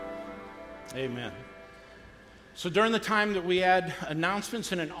Amen. So during the time that we had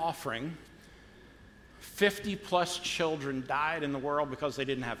announcements and an offering, 50 plus children died in the world because they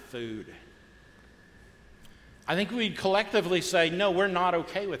didn't have food. I think we'd collectively say, no, we're not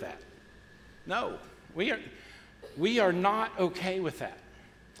okay with that. No, we are not okay with that.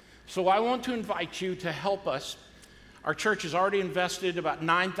 So I want to invite you to help us. Our church has already invested about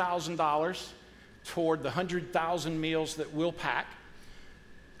 $9,000 toward the 100,000 meals that we'll pack.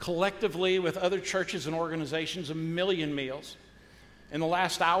 Collectively, with other churches and organizations, 1 million meals. In the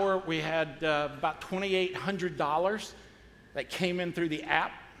last hour, we had about $2,800 that came in through the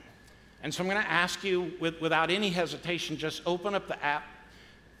app. And so I'm going to ask you, without any hesitation, just open up the app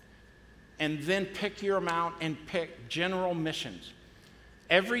and then pick your amount and pick general missions.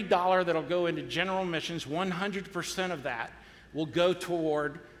 Every dollar that'll go into general missions, 100% of that will go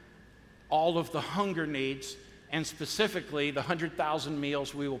toward all of the hunger needs, and specifically the 100,000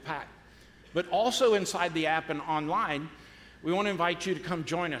 meals we will pack. But also inside the app and online, we want to invite you to come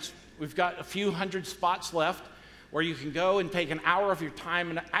join us. We've got a few hundred spots left where you can go and take an hour of your time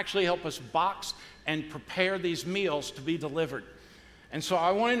and actually help us box and prepare these meals to be delivered. And so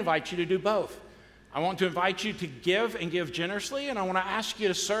I want to invite you to do both. I want to invite you to give and give generously, and I want to ask you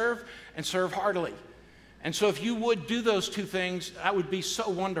to serve and serve heartily. And so if you would do those two things, that would be so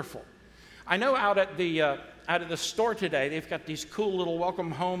wonderful. I know out at the store today, they've got these cool little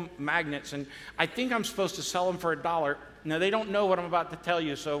welcome home magnets, and I think I'm supposed to sell them for $1. Now, they don't know what I'm about to tell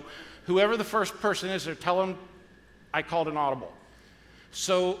you, so whoever the first person is, they're telling them I called an audible.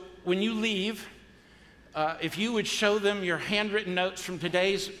 So when you leave, if you would show them your handwritten notes from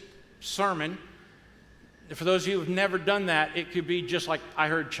today's sermon. For those of you who have never done that, it could be just like I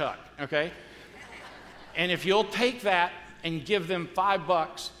heard Chuck, okay? And if you'll take that and give them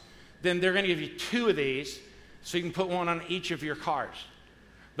 $5, then they're going to give you 2 of these so you can put one on each of your cars.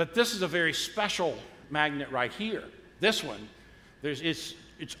 But this is a very special magnet right here. This one, it's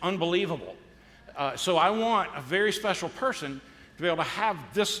unbelievable. So I want a very special person to be able to have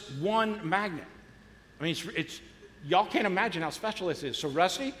this one magnet. I mean, y'all can't imagine how special this is. So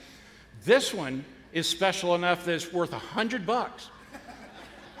Rusty, this one is special enough that it's worth $100.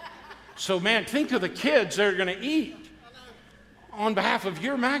 So man, think of the kids that are going to eat on behalf of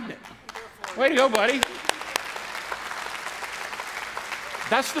your magnet. Way to go, buddy.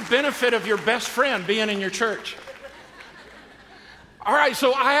 That's the benefit of your best friend being in your church. All right,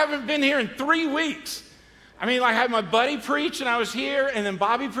 so I haven't been here in 3 weeks. I mean, I had my buddy preach and I was here, and then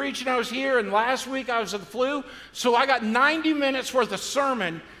Bobby preached and I was here, and last week I was at the flu. So I got 90 minutes worth of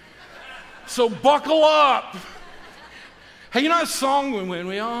sermon. So buckle up. Hey, you know that song, when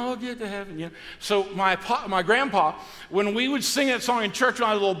we all get to heaven? You know? So my grandpa, when we would sing that song in church when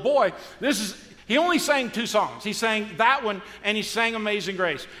I was a little boy, he only sang 2 songs. He sang that one and he sang Amazing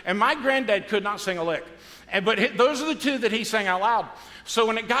Grace. And my granddad could not sing a lick. But those are the 2 that he sang out loud. So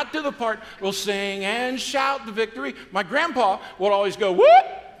when it got to the part, we'll sing and shout the victory, my grandpa would always go, whoop.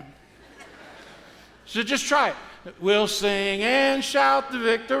 So just try it. We'll sing and shout the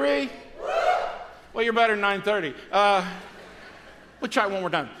victory. Well, you're better than 9:30. We'll try it one more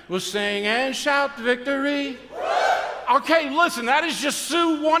time. We'll sing and shout the victory. Okay, listen, that is just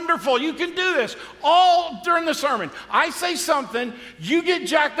so wonderful. You can do this all during the sermon. I say something, you get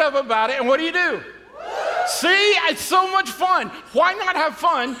jacked up about it, and what do? See, it's so much fun. Why not have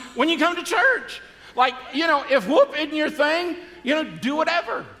fun when you come to church? Like, if whoop isn't your thing, do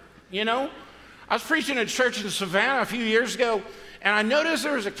whatever, I was preaching at a church in Savannah a few years ago, and I noticed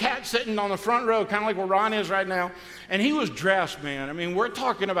there was a cat sitting on the front row, kind of like where Ron is right now, and he was dressed, man. I mean, we're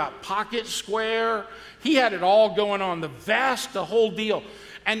talking about pocket square. He had it all going on, the vest, the whole deal.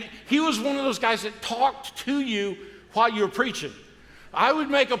 And he was one of those guys that talked to you while you were preaching. I would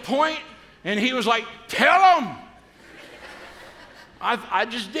make a point, and he was like, tell him. I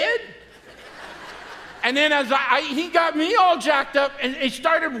just did. And then as he got me all jacked up, and he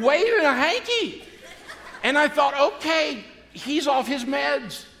started waving a hanky. And I thought, okay, he's off his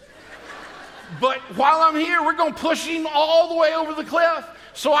meds. But while I'm here, we're going to push him all the way over the cliff.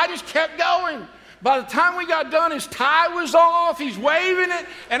 So I just kept going. By the time we got done, his tie was off. He's waving it.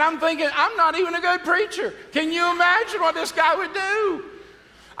 And I'm thinking, I'm not even a good preacher. Can you imagine what this guy would do?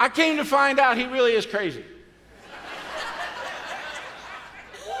 I came to find out he really is crazy.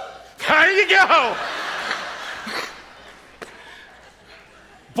 There you go.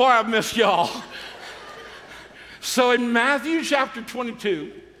 Boy, I miss y'all. So in Matthew chapter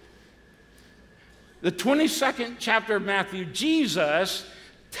 22, the 22nd chapter of Matthew, Jesus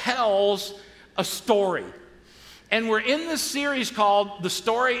tells a story. And we're in this series called The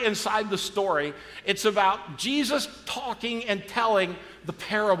Story Inside the Story. It's about Jesus talking and telling the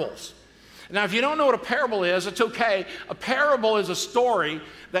parables. Now, if you don't know what a parable is, it's okay. A parable is a story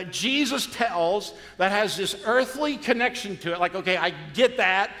that Jesus tells that has this earthly connection to it. Like, okay, I get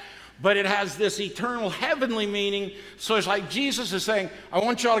that, but it has this eternal heavenly meaning. So it's like Jesus is saying, I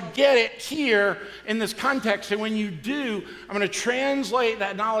want y'all to get it here in this context. And when you do, I'm going to translate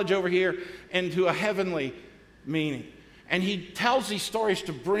that knowledge over here into a heavenly meaning. And he tells these stories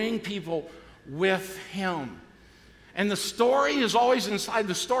to bring people with him. And the story is always inside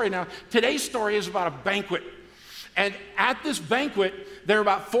the story. Now, today's story is about a banquet. And at this banquet, there are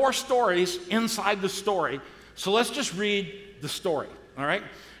about 4 stories inside the story. So let's just read the story, all right?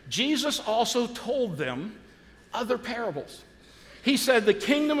 Jesus also told them other parables. He said, the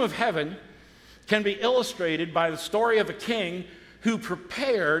kingdom of heaven can be illustrated by the story of a king who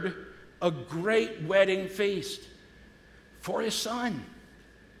prepared a great wedding feast for his son.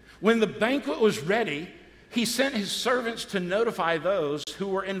 When the banquet was ready, he sent his servants to notify those who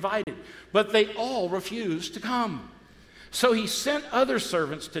were invited, but they all refused to come. So he sent other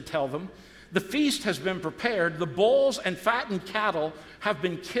servants to tell them, the feast has been prepared, the bulls and fattened cattle have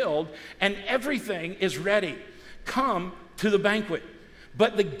been killed, and everything is ready. Come to the banquet.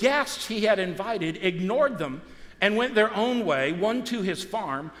 But the guests he had invited ignored them and went their own way, one to his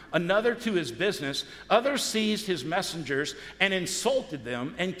farm, another to his business. Others seized his messengers and insulted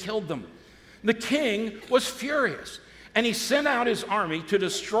them and killed them. The king was furious, and he sent out his army to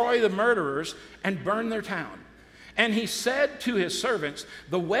destroy the murderers and burn their town. And he said to his servants,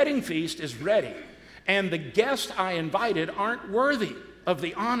 the wedding feast is ready, and the guests I invited aren't worthy of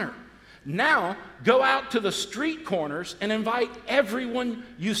the honor. Now go out to the street corners and invite everyone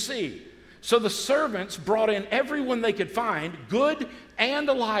you see. So the servants brought in everyone they could find, good and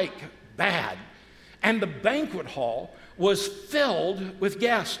alike bad. And the banquet hall was filled with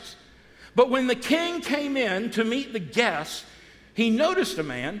guests. But when the king came in to meet the guests, he noticed a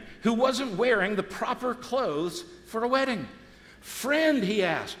man who wasn't wearing the proper clothes for a wedding. Friend, he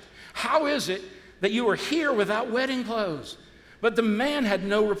asked, how is it that you are here without wedding clothes? But the man had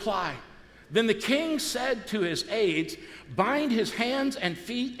no reply. Then the king said to his aides, bind his hands and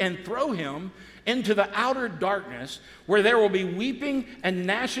feet and throw him into the outer darkness, where there will be weeping and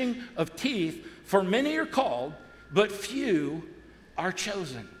gnashing of teeth, for many are called, but few are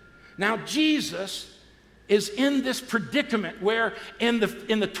chosen. Now, Jesus is in this predicament where in the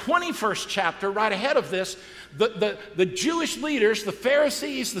 21st chapter, right ahead of this, the Jewish leaders, the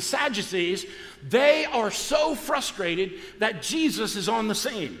Pharisees, the Sadducees, they are so frustrated that Jesus is on the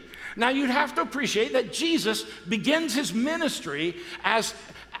scene. Now, you'd have to appreciate that Jesus begins his ministry as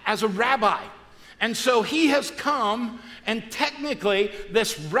a rabbi. And so he has come, and technically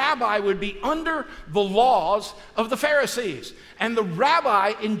this rabbi would be under the laws of the Pharisees. And the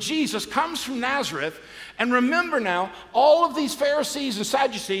rabbi in Jesus comes from Nazareth. And remember now, all of these Pharisees and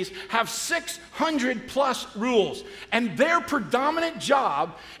Sadducees have 600 plus rules. And their predominant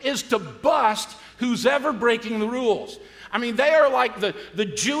job is to bust who's ever breaking the rules. I mean, they are like the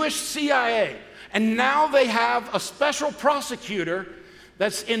Jewish CIA. And now they have a special prosecutor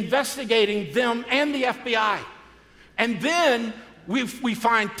that's investigating them and the FBI. And then we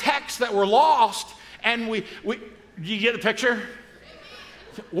find texts that were lost, and we you get the picture?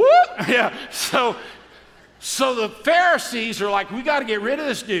 What? Yeah. So the Pharisees are like, we got to get rid of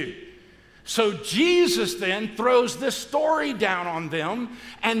this dude. So Jesus then throws this story down on them,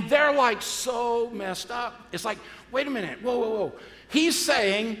 and they're like so messed up. It's like, wait a minute, whoa. He's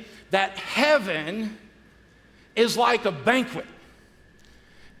saying that heaven is like a banquet.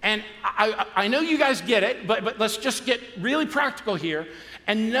 And I know you guys get it, but let's just get really practical here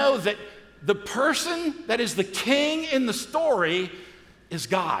and know that the person that is the king in the story is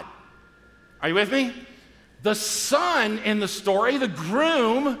God. Are you with me? The son in the story, the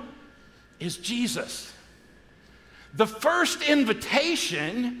groom, is Jesus. The first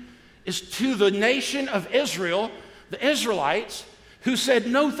invitation is to the nation of Israel, the Israelites, who said,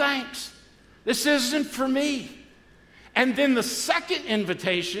 no thanks, this isn't for me. And then the second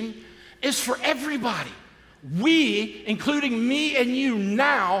invitation is for everybody. We, including me and you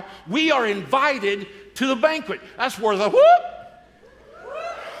now, we are invited to the banquet. That's where the whoop.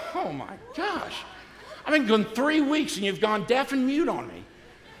 Oh my gosh. I've been going 3 weeks and you've gone deaf and mute on me.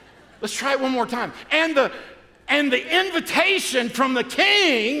 Let's try it one more time. And the invitation from the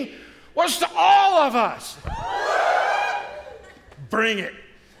king was to all of us. Bring it.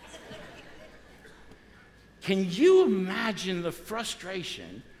 Can you imagine the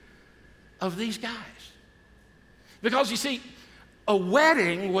frustration of these guys? Because you see, a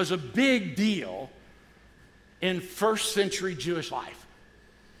wedding was a big deal in first century Jewish life.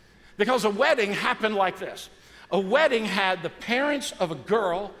 Because a wedding happened like this. A wedding had the parents of a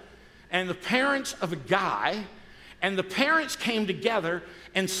girl and the parents of a guy, and the parents came together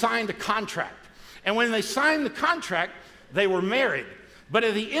and signed a contract. And when they signed the contract, they were married. But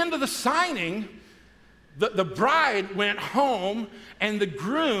at the end of the signing, the bride went home and the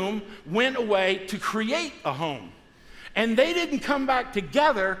groom went away to create a home. And they didn't come back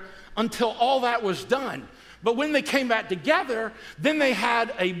together until all that was done. But when they came back together, then they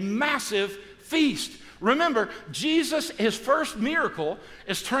had a massive feast. Remember, Jesus, his first miracle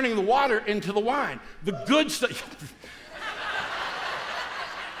is turning the water into the wine. The good stuff.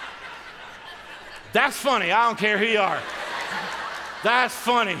 That's funny. I don't care who you are. That's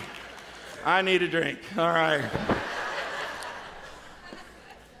funny. I need a drink. All right.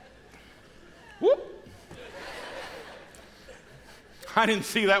 Whoop. I didn't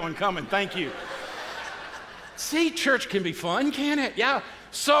see that one coming. Thank you. See, church can be fun, can't it? Yeah.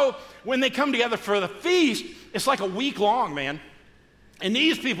 So when they come together for the feast, it's like a week long, man. And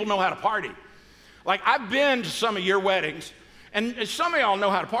these people know how to party. Like, I've been to some of your weddings, and some of y'all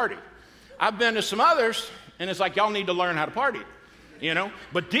know how to party. I've been to some others, and it's like, y'all need to learn how to party, you know?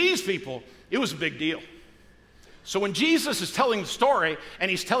 But these people, it was a big deal. So when Jesus is telling the story, and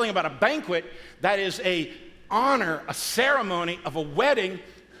he's telling about a banquet that is a honor, a ceremony of a wedding,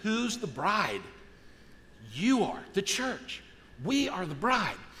 who's the bride? You are, the church. We are the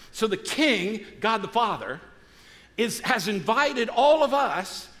bride. So the King, God the Father, has invited all of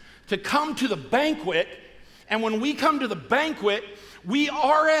us to come to the banquet, and when we come to the banquet, we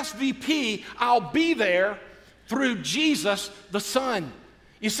RSVP, I'll be there, through Jesus the Son.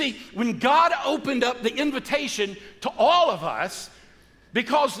 You see, when God opened up the invitation to all of us,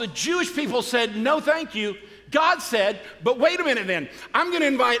 because the Jewish people said, no thank you, God said, but wait a minute then, I'm going to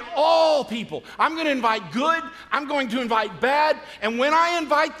invite all people. I'm going to invite good, I'm going to invite bad, and when I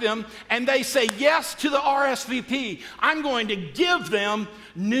invite them and they say yes to the RSVP, I'm going to give them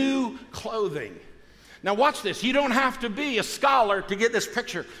new clothing. Now watch this. You don't have to be a scholar to get this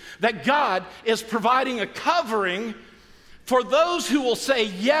picture, that God is providing a covering for those who will say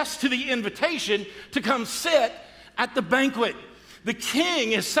yes to the invitation to come sit at the banquet. The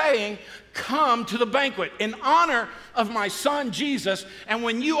King is saying, come to the banquet in honor of my son Jesus. And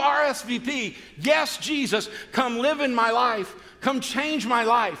when you RSVP, yes, Jesus, come live in my life, come change my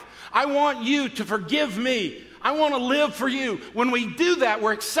life. I want you to forgive me. I want to live for you. When we do that,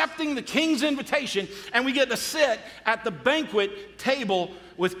 we're accepting the King's invitation, and we get to sit at the banquet table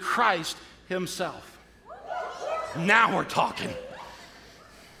with Christ himself. Now we're talking.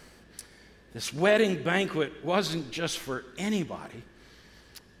 This wedding banquet wasn't just for anybody.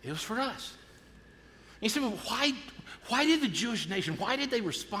 It was for us. And you say, well, why did the Jewish nation, why did they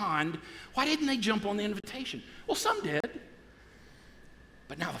respond? Why didn't they jump on the invitation? Well, some did.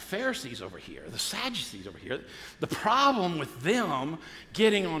 But now the Pharisees over here, the Sadducees over here, the problem with them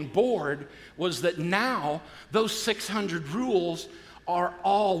getting on board was that now those 600 rules are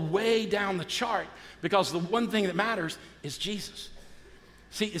all way down the chart, because the one thing that matters is Jesus.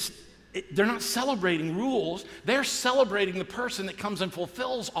 See, they're not celebrating rules. They're celebrating the person that comes and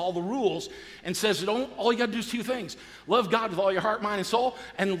fulfills all the rules and says, all you got to do is two things. Love God with all your heart, mind, and soul,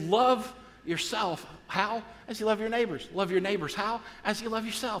 and love yourself. How? As you love your neighbors. Love your neighbors. How? As you love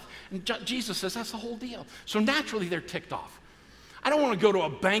yourself. And Jesus says that's the whole deal. So naturally, they're ticked off. I don't want to go to a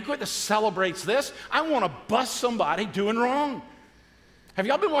banquet that celebrates this. I want to bust somebody doing wrong. Have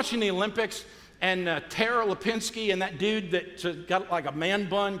y'all been watching the Olympics? And Tara Lipinski and that dude that got like a man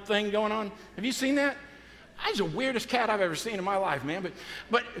bun thing going on. Have you seen that? He's the weirdest cat I've ever seen in my life, man.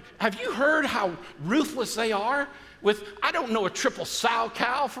 But have you heard how ruthless they are with, I don't know a triple sow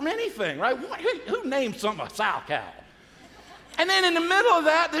cow from anything, right? Who named something a sow cow? And then in the middle of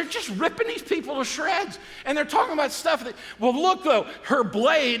that, they're just ripping these people to shreds. And they're talking about stuff that, well, look though, her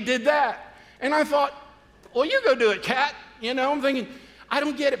blade did that. And I thought, well, you go do it, cat. You know, I'm thinking, I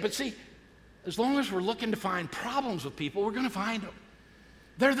don't get it. But see, as long as we're looking to find problems with people, we're going to find them.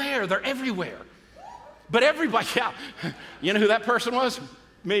 They're there. They're everywhere. But everybody, yeah. You know who that person was?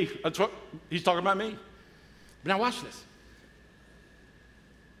 Me. That's what he's talking about, me. But now watch this.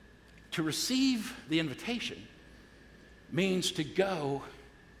 To receive the invitation means to go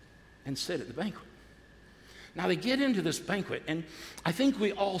and sit at the banquet. Now they get into this banquet, and I think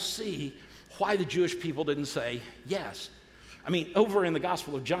we all see why the Jewish people didn't say yes. I mean, over in the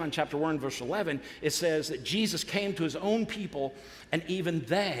Gospel of John, chapter 1, verse 11, it says that Jesus came to his own people, and even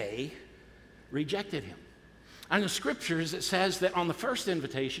they rejected him. In the scriptures, it says that on the first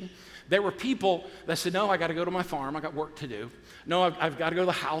invitation, there were people that said, no, I got to go to my farm. I got work to do. No, I've got to go to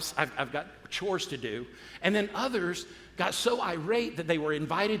the house. I've got chores to do. And then others got so irate that they were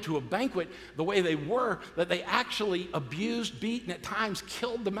invited to a banquet the way they were, that they actually abused, beat, and at times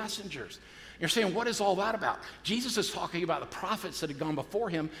killed the messengers. You're saying, what is all that about? Jesus is talking about the prophets that had gone before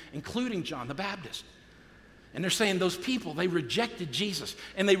him, including John the Baptist. And they're saying those people, they rejected Jesus.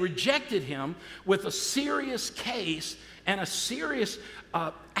 And they rejected him with a serious case and a serious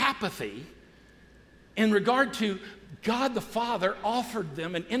apathy in regard to God the Father offered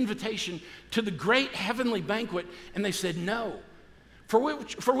them an invitation to the great heavenly banquet, and they said no, for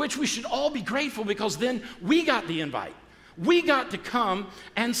which we should all be grateful, because then we got the invite. We got to come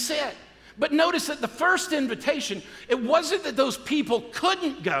and sit. But notice that the first invitation, it wasn't that those people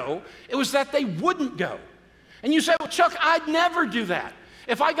couldn't go, it was that they wouldn't go. And you say, well, Chuck, I'd never do that.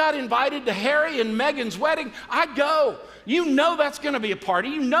 If I got invited to Harry and Meghan's wedding, I'd go. You know that's going to be a party.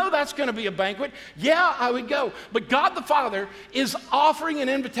 You know that's going to be a banquet. Yeah, I would go. But God the Father is offering an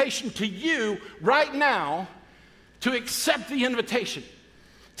invitation to you right now to accept the invitation.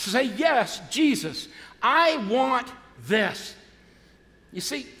 To say, yes, Jesus, I want this. You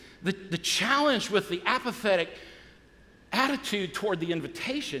see, the challenge with the apathetic attitude toward the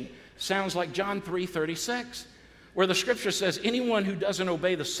invitation sounds like John 3:36, where the scripture says, anyone who doesn't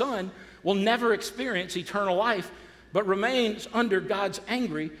obey the Son will never experience eternal life, but remains under God's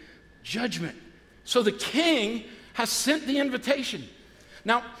angry judgment. So the king has sent the invitation.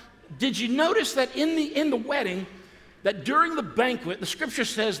 Now, did you notice that in the wedding, that during the banquet, the scripture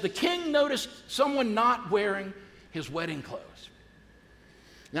says the king noticed someone not wearing his wedding clothes?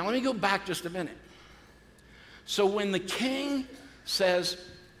 Now, let me go back just a minute. So when the king says,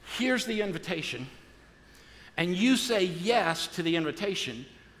 here's the invitation, and you say yes to the invitation,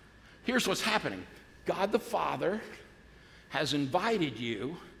 here's what's happening. God the Father has invited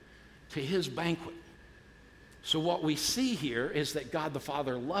you to his banquet. So what we see here is that God the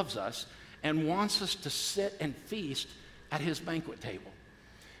Father loves us and wants us to sit and feast at his banquet table.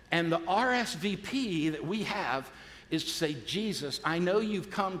 And the RSVP that we have is to say, Jesus, I know you've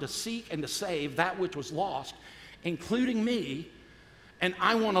come to seek and to save that which was lost, including me, and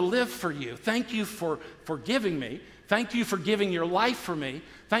I want to live for you. Thank you for forgiving me. Thank you for giving your life for me.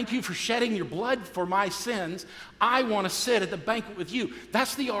 Thank you for shedding your blood for my sins. I want to sit at the banquet with you.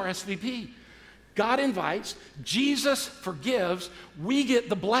 That's the RSVP. God invites, Jesus forgives, we get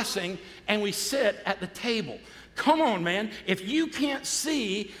the blessing, and we sit at the table. Come on, man. If you can't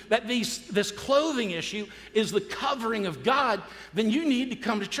see that this clothing issue is the covering of God, then you need to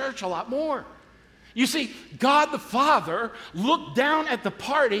come to church a lot more. You see, God the Father looked down at the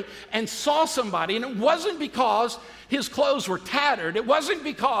party and saw somebody, and it wasn't because his clothes were tattered. It wasn't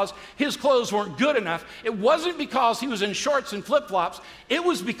because his clothes weren't good enough. It wasn't because he was in shorts and flip-flops. It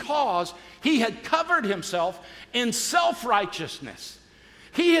was because he had covered himself in self-righteousness.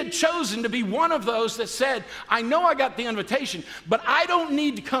 He had chosen to be one of those that said, I know I got the invitation, but I don't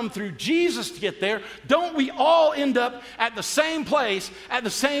need to come through Jesus to get there. Don't we all end up at the same place at the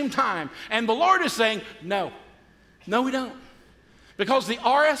same time? And the Lord is saying, no, we don't. Because the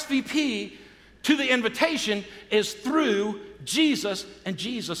RSVP to the invitation is through Jesus and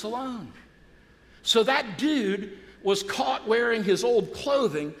Jesus alone. So that dude was caught wearing his old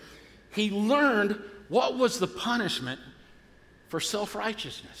clothing. He learned what was the punishment for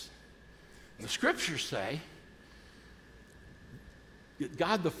self-righteousness. The scriptures say that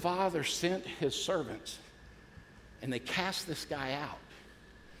God the Father sent his servants, and they cast this guy out.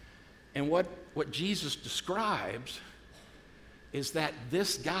 And what Jesus describes is that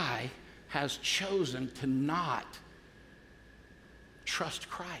this guy has chosen to not trust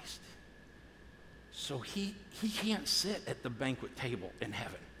Christ. So he can't sit at the banquet table in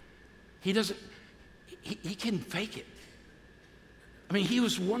heaven. He can fake it. I mean, he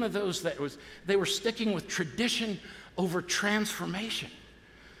was one of those they were sticking with tradition over transformation.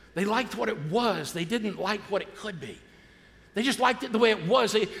 They liked what it was. They didn't like what it could be. They just liked it the way it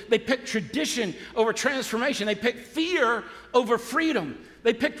was. They picked tradition over transformation. They picked fear over freedom.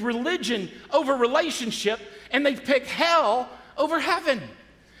 They picked religion over relationship, and they picked hell over heaven.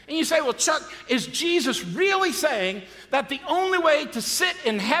 And you say, well, Chuck, is Jesus really saying that the only way to sit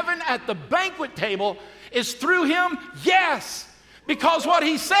in heaven at the banquet table is through him? Yes. Because what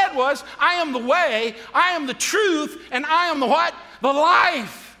he said was, I am the way, I am the truth, and I am the what? The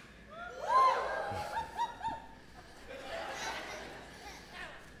life.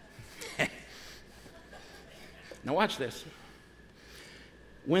 Now watch this.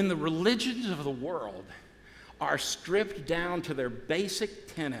 When the religions of the world are stripped down to their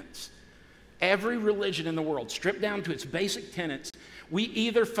basic tenets every religion in the world, stripped down to its basic tenets, we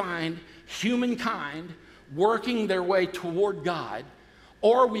either find humankind working their way toward God,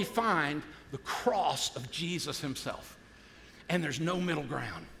 or we find the cross of Jesus himself. And there's no middle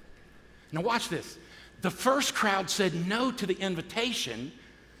ground. Now watch this. The first crowd said no to the invitation,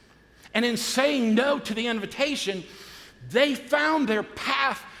 and in saying no to the invitation, they found their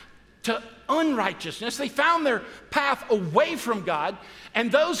path to unrighteousness. They found their path away from God.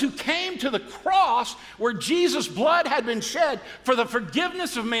 And those who came to the cross where Jesus' blood had been shed for the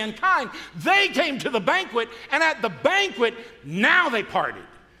forgiveness of mankind, they came to the banquet, and at the banquet, now they partied.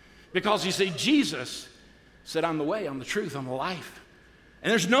 Because you see, Jesus said, I'm the way, I'm the truth, I'm the life.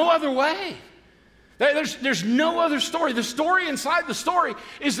 And there's no other way. There's no other story. The story inside the story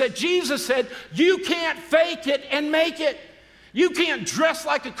is that Jesus said, you can't fake it and make it. You can't dress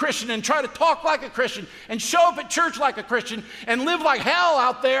like a Christian and try to talk like a Christian and show up at church like a Christian and live like hell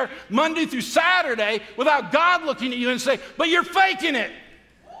out there Monday through Saturday without God looking at you and say, but you're faking it.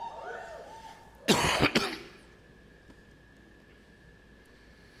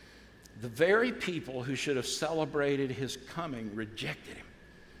 The very people who should have celebrated his coming rejected him.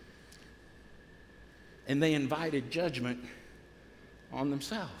 And they invited judgment on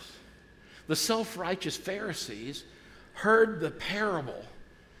themselves. The self-righteous Pharisees heard the parable,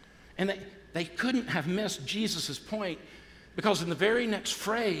 and they couldn't have missed Jesus' point, because in the very next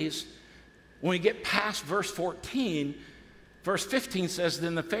phrase, when we get past verse 14, verse 15 says,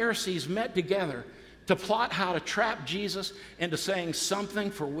 then the Pharisees met together to plot how to trap Jesus into saying something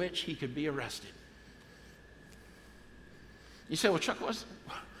for which he could be arrested. You say, well, Chuck,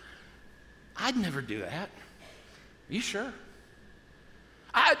 I'd never do that. Are you sure?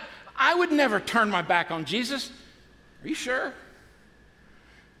 I would never turn my back on Jesus. Are you sure?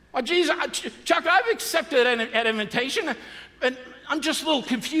 Well, Jesus, Chuck, I've accepted an invitation, and I'm just a little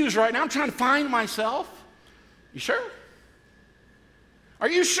confused right now. I'm trying to find myself. You sure? Are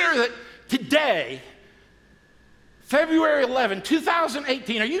you sure that today, February 11,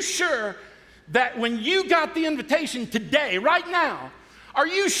 2018, are you sure that when you got the invitation today, right now, are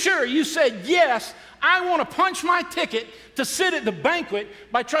you sure you said, yes, I want to punch my ticket to sit at the banquet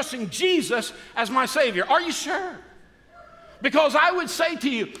by trusting Jesus as my Savior? Are you sure? Because I would say to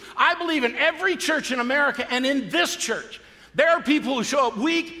you, I believe in every church in America, and in this church, there are people who show up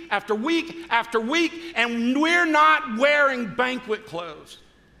week after week after week, and we're not wearing banquet clothes.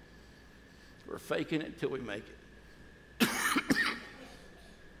 We're faking it until we make it.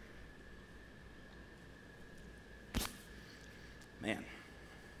 Man.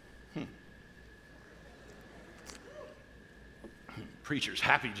 Preacher's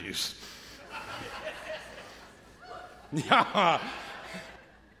happy juice. Yeah.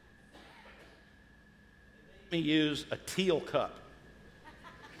 Let me use a teal cup.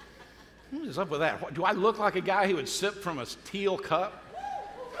 What is up with that? Do I look like a guy who would sip from a teal cup?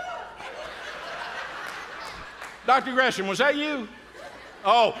 Dr. Gresham, was that you?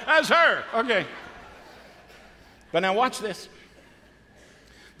 Oh, that's her. Okay. But now watch this.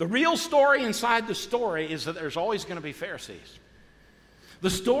 The real story inside the story is that there's always going to be Pharisees. The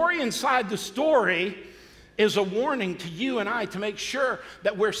story inside the story is a warning to you and I to make sure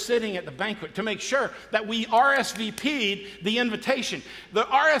that we're sitting at the banquet, to make sure that we RSVP'd the invitation. The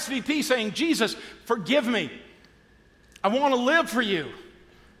RSVP saying, Jesus, forgive me. I want to live for you.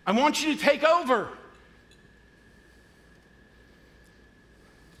 I want you to take over.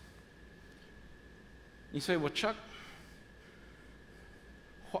 You say, well, Chuck,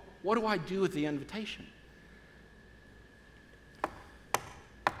 what do I do with the invitation?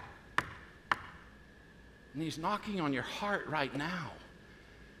 And he's knocking on your heart right now.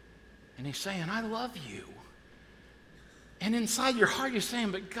 And he's saying, I love you. And inside your heart, you're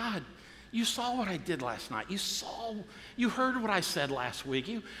saying, but God, you saw what I did last night. You heard what I said last week.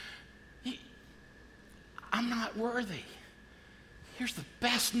 I'm not worthy. Here's the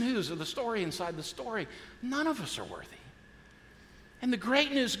best news of the story inside the story. None of us are worthy. And the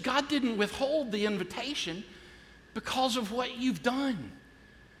great news, God didn't withhold the invitation because of what you've done.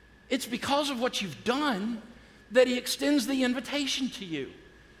 It's because of what you've done that he extends the invitation to you.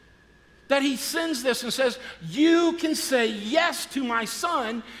 That he sends this and says, you can say yes to my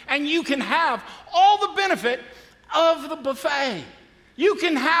son, and you can have all the benefit of the buffet. You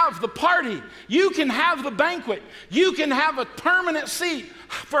can have the party. You can have the banquet. You can have a permanent seat.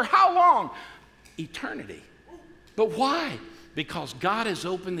 For how long? Eternity. But why? Because God has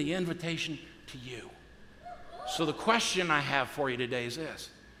opened the invitation to you. So the question I have for you today is this.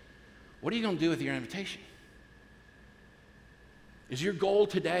 What are you going to do with your invitation? Is your goal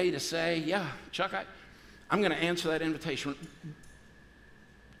today to say, yeah, Chuck, I'm going to answer that invitation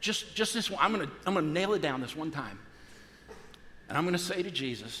Just this one. I'm gonna nail it down this one time. And I'm gonna say to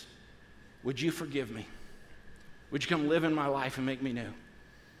Jesus, would you forgive me? Would you come live in my life and make me new?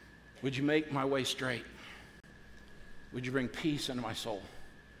 Would you make my way straight? Would you bring peace into my soul?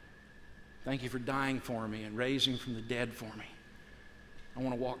 Thank you for dying for me and raising from the dead for me. I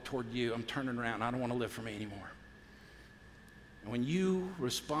want to walk toward you. I'm turning around. I don't want to live for me anymore. And when you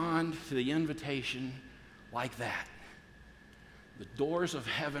respond to the invitation like that, the doors of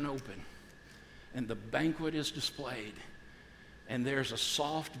heaven open and the banquet is displayed, and there's a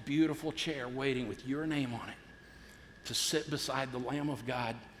soft, beautiful chair waiting with your name on it to sit beside the Lamb of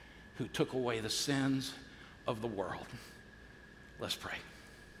God who took away the sins of the world. Let's pray.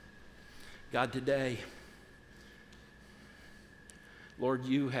 God, today, Lord,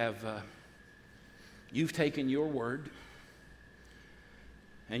 you've taken your word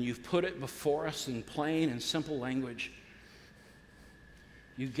and you've put it before us in plain and simple language.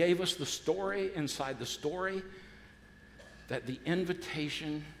 You gave us the story inside the story that the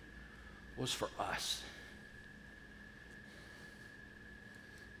invitation was for us.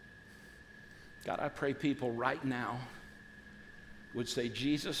 God, I pray people right now would say,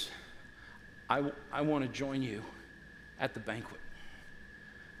 Jesus, I want to join you at the banquet.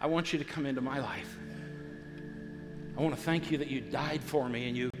 I want you to come into my life. I want to thank you that you died for me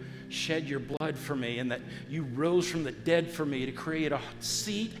and you shed your blood for me and that you rose from the dead for me to create a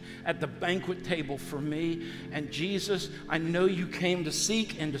seat at the banquet table for me. And Jesus, I know you came to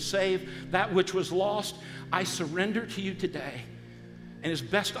seek and to save that which was lost. I surrender to you today. And as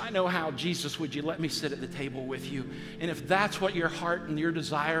best I know how, Jesus, would you let me sit at the table with you? And if that's what your heart and your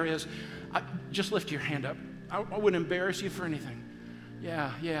desire is, just lift your hand up. I wouldn't embarrass you for anything.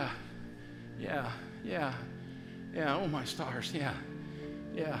 Yeah. Oh, my stars. Yeah.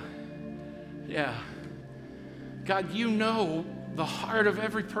 God, you know the heart of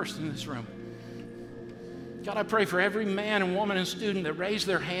every person in this room. God, I pray for every man and woman and student that raised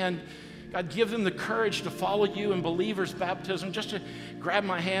their hand. God, give them the courage to follow you in believer's baptism, just to grab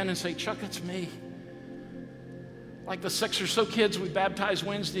my hand and say, Chuck, it's me. Like the 6 or so kids we baptized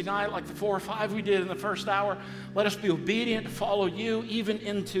Wednesday night, like the 4 or 5 we did in the first hour, let us be obedient to follow you even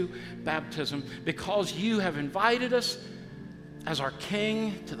into baptism because you have invited us as our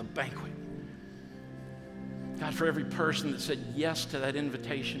King to the banquet. God, for every person that said yes to that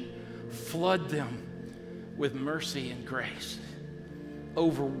invitation, flood them with mercy and grace.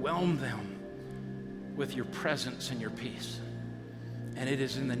 Overwhelm them with your presence and your peace. And it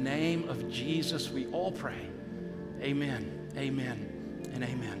is in the name of Jesus we all pray. Amen, amen, and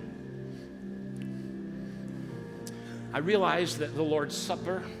amen. I realize that the Lord's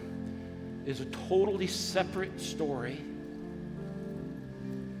Supper is a totally separate story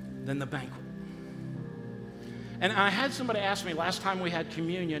than the banquet. And I had somebody ask me last time we had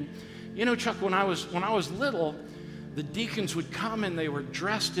communion, you know, Chuck, when I was little, the deacons would come and they were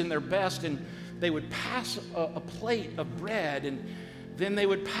dressed in their best and they would pass a plate of bread and then they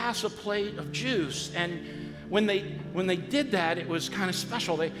would pass a plate of juice. And when they did that, it was kind of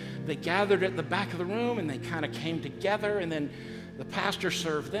special. They gathered at the back of the room and they kind of came together and then the pastor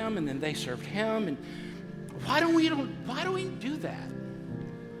served them and then they served him. And why do we do that?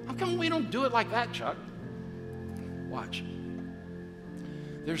 How come we don't do it like that, Chuck? Watch.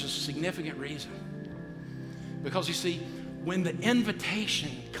 There's a significant reason. Because you see, when the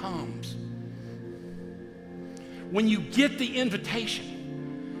invitation comes, when you get the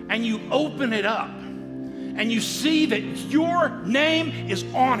invitation and you open it up and you see that your name is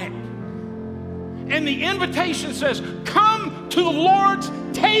on it, and the invitation says, come to the Lord's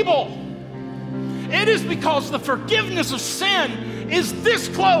table, it is because the forgiveness of sin is this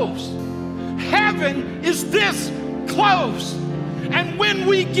close. Heaven is this close. And when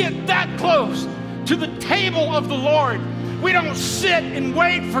we get that close to the table of the Lord, we don't sit and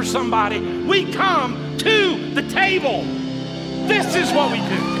wait for somebody. We come to the table. This is what we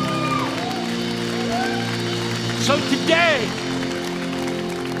do. So today,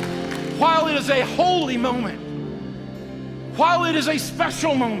 while it is a holy moment, while it is a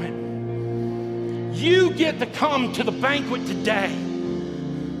special moment, you get to come to the banquet today.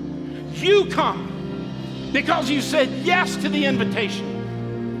 You come because you said yes to the invitation.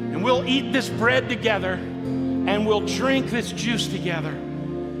 And we'll eat this bread together and we'll drink this juice together.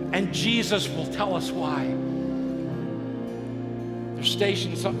 And Jesus will tell us why. There's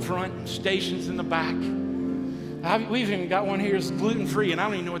stations up front, stations in the back. We've even got one here that's gluten-free, and I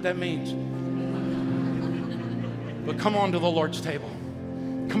don't even know what that means. But come on to the Lord's table.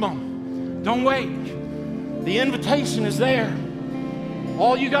 Come on. Don't wait. The invitation is there.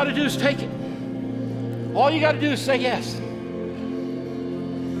 All you got to do is take it. All you got to do is say yes.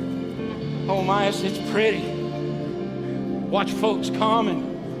 Oh my, it's pretty. Watch folks come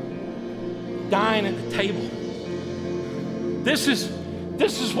and dine at the table. This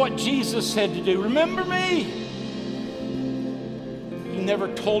is what Jesus said to do. Remember me. He never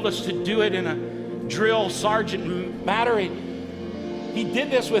told us to do it in a drill sergeant manner. He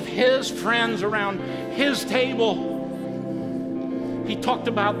did this with his friends around his table. He talked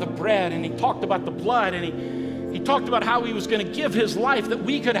about the bread, and he talked about the blood, and he talked about how he was going to give his life that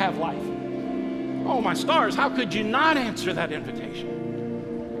we could have life. Oh my stars, how could you not answer that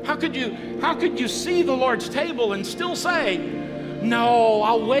invitation? How could you see the Lord's table and still say, no,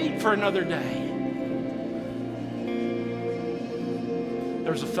 I'll wait for another day?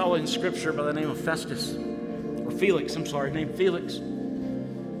 There's a fellow in Scripture by the name of Felix, named Felix.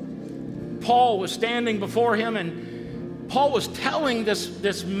 Paul was standing before him, and Paul was telling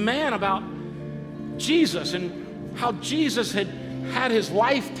this man about Jesus and how Jesus had his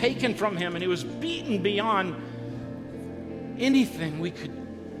life taken from him, and he was beaten beyond anything we could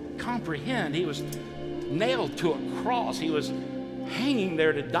comprehend. He was nailed to a cross. He was hanging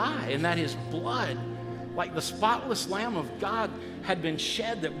there to die, and that his blood, like the spotless Lamb of God, had been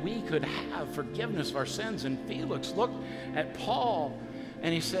shed that we could have forgiveness of our sins. And Felix looked at Paul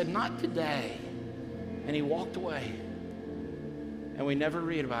and he said, not today. And he walked away. And we never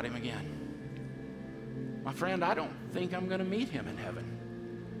read about him again. My friend, I don't think I'm going to meet him in heaven.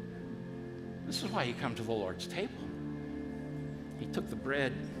 This is why you come to the Lord's table. He took the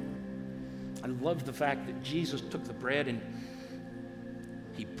bread. I love the fact that Jesus took the bread and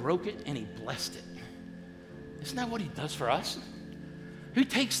he broke it and he blessed it. Isn't that what he does for us? He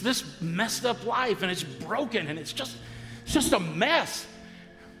takes this messed up life and it's broken and it's just a mess.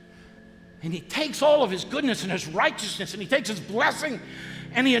 And he takes all of his goodness and his righteousness and he takes his blessing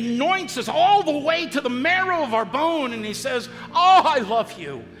and he anoints us all the way to the marrow of our bone, and he says, oh, I love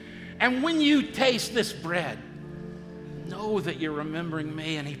you. And when you taste this bread, know that you're remembering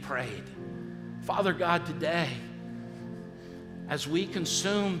me. And he prayed, Father God, today, as we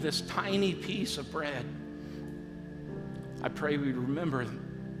consume this tiny piece of bread, I pray we remember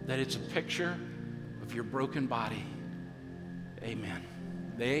that it's a picture of your broken body. Amen.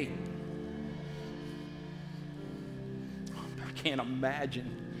 They ate. I can't imagine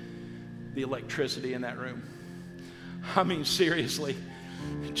the electricity in that room. I mean, seriously.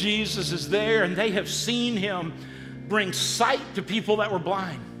 Jesus is there, and they have seen him bring sight to people that were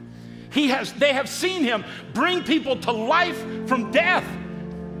blind. They have seen him bring people to life from death.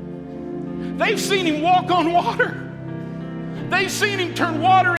 They've seen him walk on water. They've seen him turn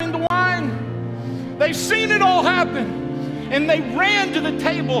water into wine. They've seen it all happen. And they ran to the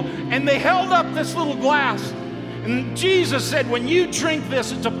table and they held up this little glass. And Jesus said, when you drink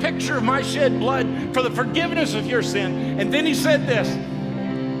this, it's a picture of my shed blood for the forgiveness of your sin. And then he said this,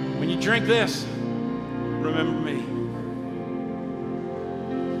 when you drink this, remember me.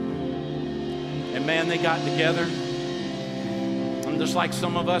 And man, they got together. And just like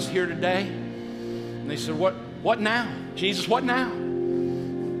some of us here today, and they said, what now? Jesus, what now?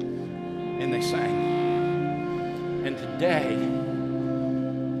 And they sang. And today,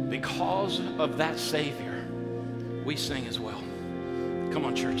 because of that Savior, we sing as well. Come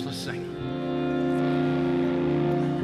on, church, let's sing.